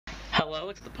Hello,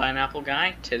 it's the Pineapple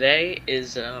Guy. Today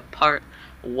is part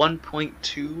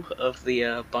 1.2 of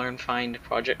the Barn Find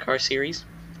Project Car series.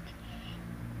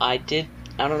 I don't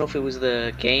know if it was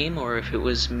the game or if it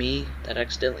was me that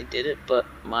accidentally did it, but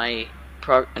my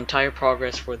entire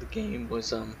progress for the game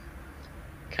was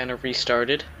kind of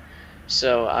restarted.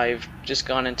 So I've just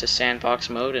gone into sandbox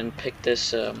mode and picked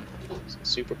this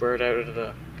super bird out of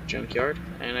the junkyard,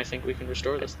 and I think we can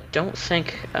restore this thing. Don't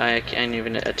think I can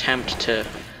even attempt to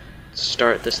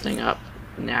start this thing up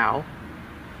now,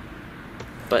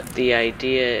 but the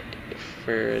idea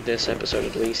for this episode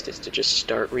at least is to just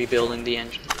start rebuilding the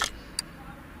engine.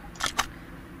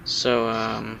 So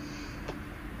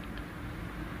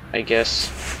I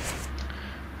guess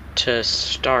to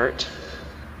start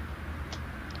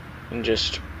and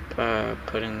just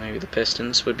put in maybe the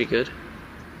pistons would be good.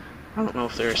 I don't know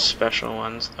if they're special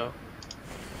ones though.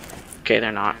 Okay,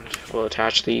 they're not. We'll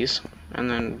attach these and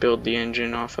then build the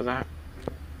engine off of that.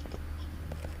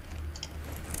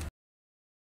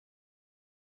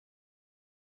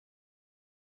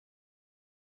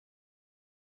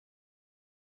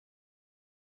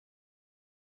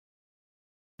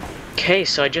 Okay,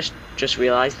 so I just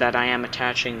realized that I am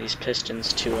attaching these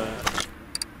pistons to a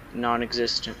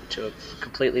to a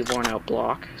completely worn out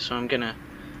block. So I'm gonna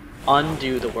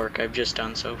undo the work I've just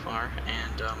done so far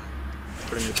and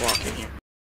put a new block in here.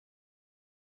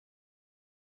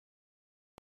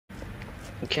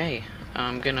 Okay,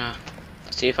 I'm gonna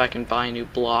see if I can buy a new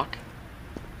block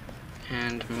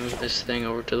and move this thing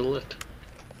over to the lift.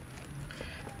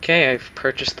 Okay, I've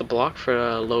purchased the block for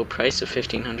a low price of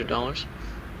 $1,500.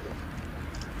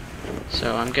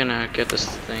 So I'm gonna get this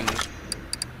thing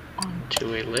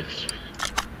onto a lift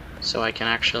so I can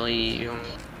actually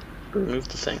remove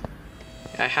the thing.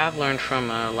 I have learned from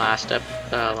last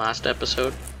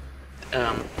episode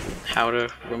how to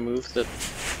remove the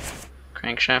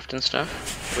crankshaft and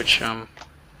stuff, which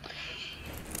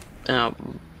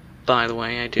by the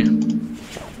way, I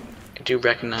do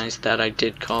recognize that I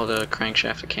did call the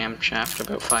crankshaft a camshaft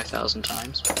about 5,000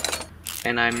 times,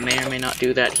 and I may or may not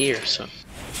do that here, so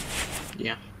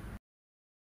yeah.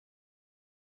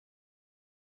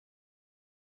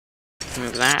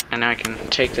 Move that, and I can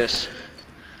take this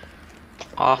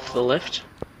off the lift,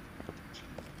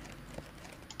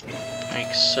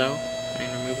 like so,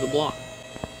 and remove the block.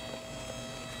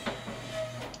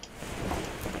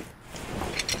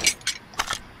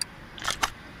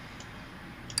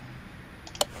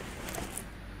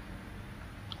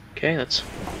 Okay, let's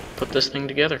put this thing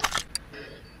together.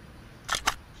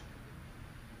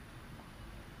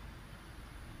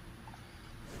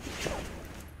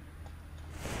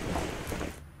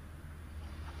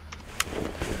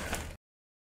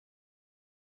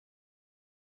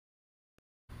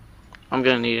 I'm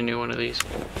gonna need a new one of these.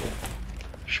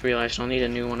 Just realized I'll need a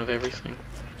new one of everything,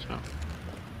 so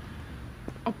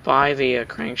I'll buy the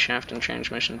crankshaft and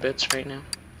transmission bits right now.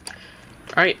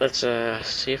 Alright, let's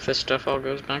see if this stuff all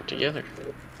goes back together.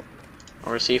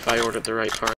 Or see if I ordered the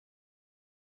right part.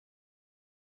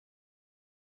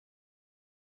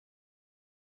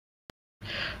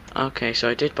 Okay, so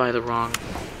I did buy the wrong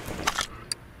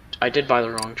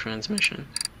transmission.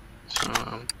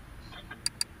 So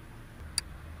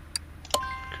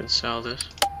could sell this.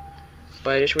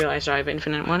 But I just realized I have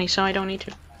infinite money, so I don't need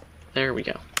to. There we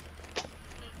go.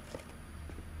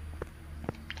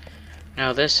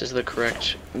 Now this is the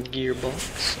correct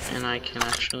gearbox, and I can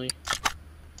actually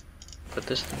put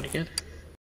this thing together.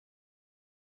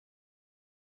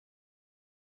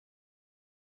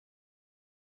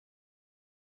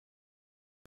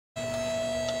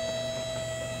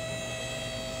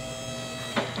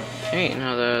 Okay,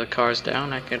 now the car's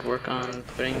down, I could work on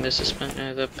putting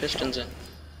the pistons in.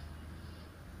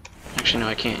 Actually, no,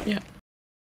 I can't yet.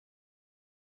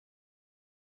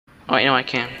 Oh, wait, no, I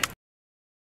can.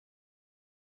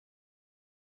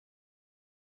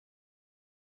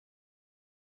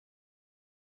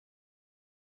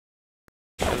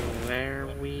 There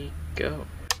we go.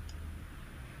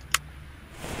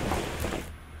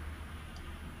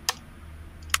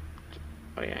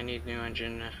 Oh yeah, I need new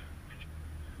engine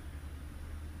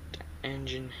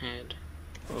head,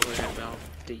 overhead valve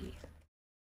D.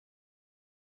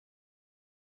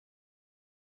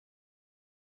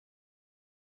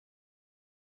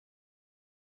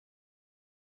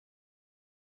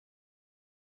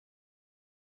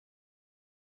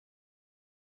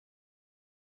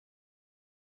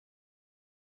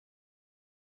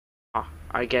 Ah,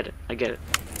 I get it.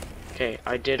 Okay,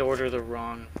 I did order the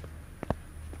wrong.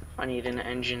 I need an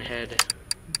engine head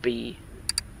B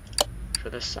for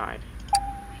this side.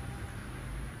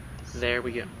 There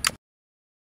we go.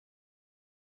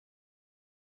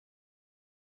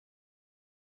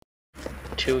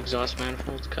 2 exhaust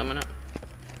manifolds coming up.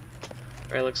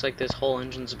 Alright, looks like this whole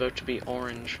engine's about to be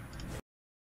orange.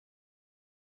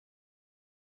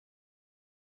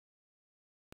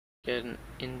 Get an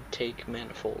intake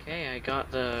manifold. Okay, I got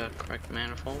the correct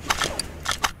manifold.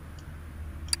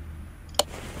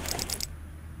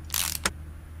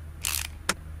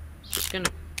 Just gonna,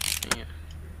 yeah.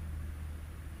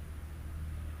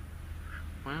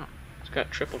 Wow, it's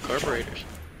got triple carburetors.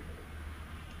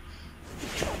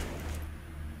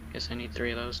 Guess I need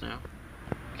 3 of those now.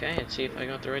 Okay, let's see if I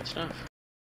got the right stuff.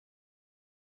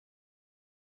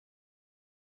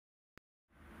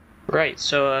 Right,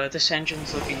 so this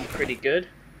engine's looking pretty good.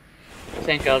 I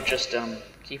think I'll just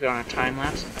keep it on a time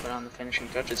lapse and put on the finishing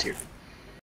touches here.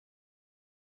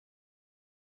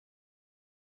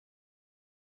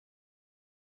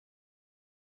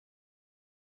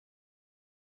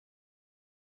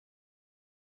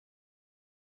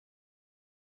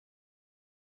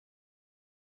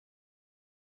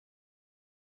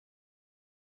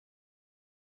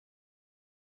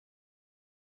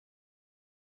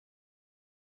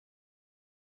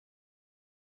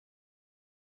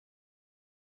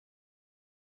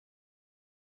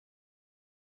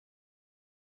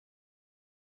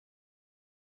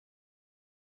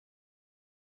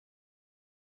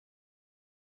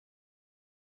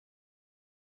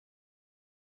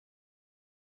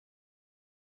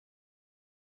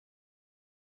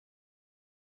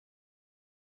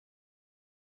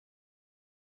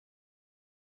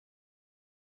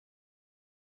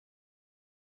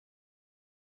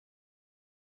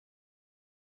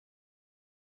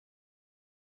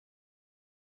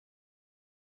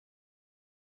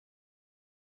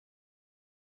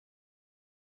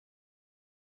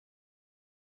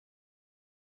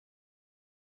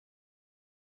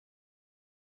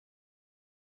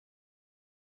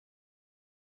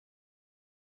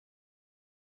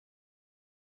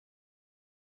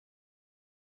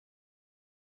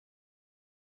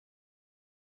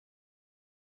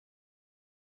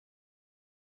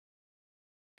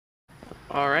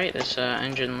 Alright, this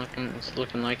engine is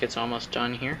looking like it's almost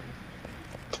done here.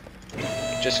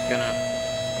 Just gonna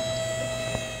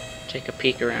take a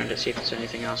peek around to see if there's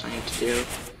anything else I need to do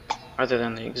other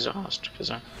than the exhaust,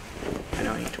 because I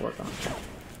know I need to work on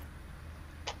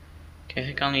it. Okay, I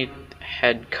think I'll need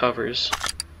head covers.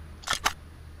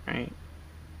 Right.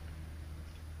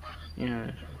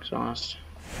 Yeah, exhaust.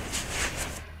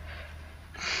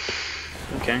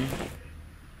 Okay.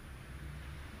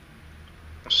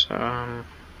 So, I'm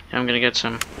gonna get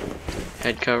some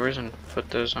head covers and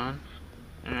put those on,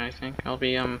 and I think I'll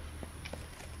be,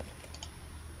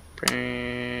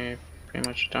 pretty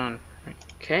much done.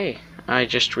 Okay, I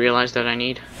just realized that I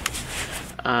need,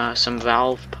 some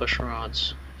valve push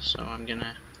rods, so I'm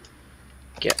gonna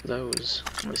get those.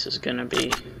 This is gonna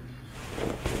be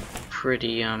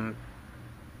pretty,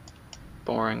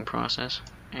 boring process,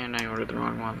 and I ordered the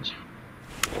wrong ones.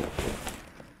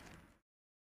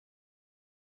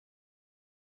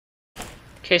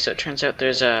 Okay, so it turns out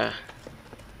there's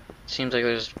seems like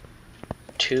there's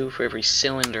 2 for every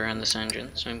cylinder on this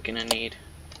engine, so I'm gonna need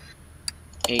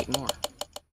 8 more.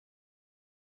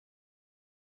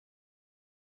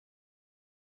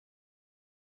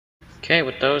 Okay,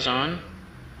 with those on,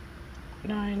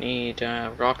 now I need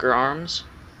rocker arms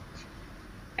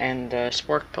and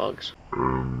spark plugs.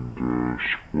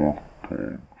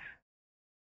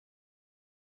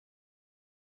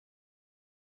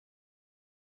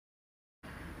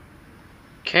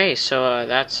 Okay, so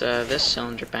that's this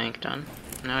cylinder bank done.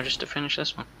 Now just to finish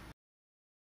this one.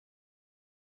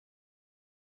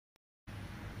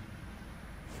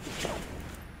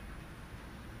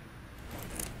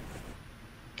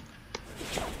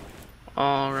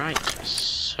 Alright,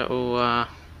 so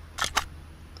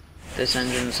this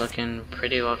engine's looking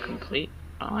pretty well complete.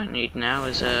 All I need now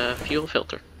is a fuel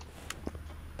filter.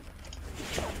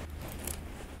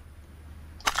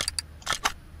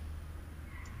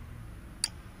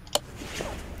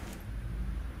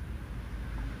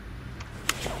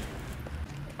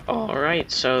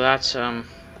 Alright, so that's I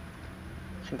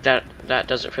think that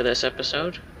does it for this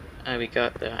episode. We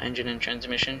got the engine and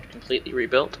transmission completely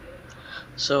rebuilt.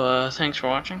 So thanks for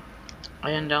watching,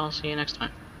 and I'll see you next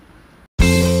time.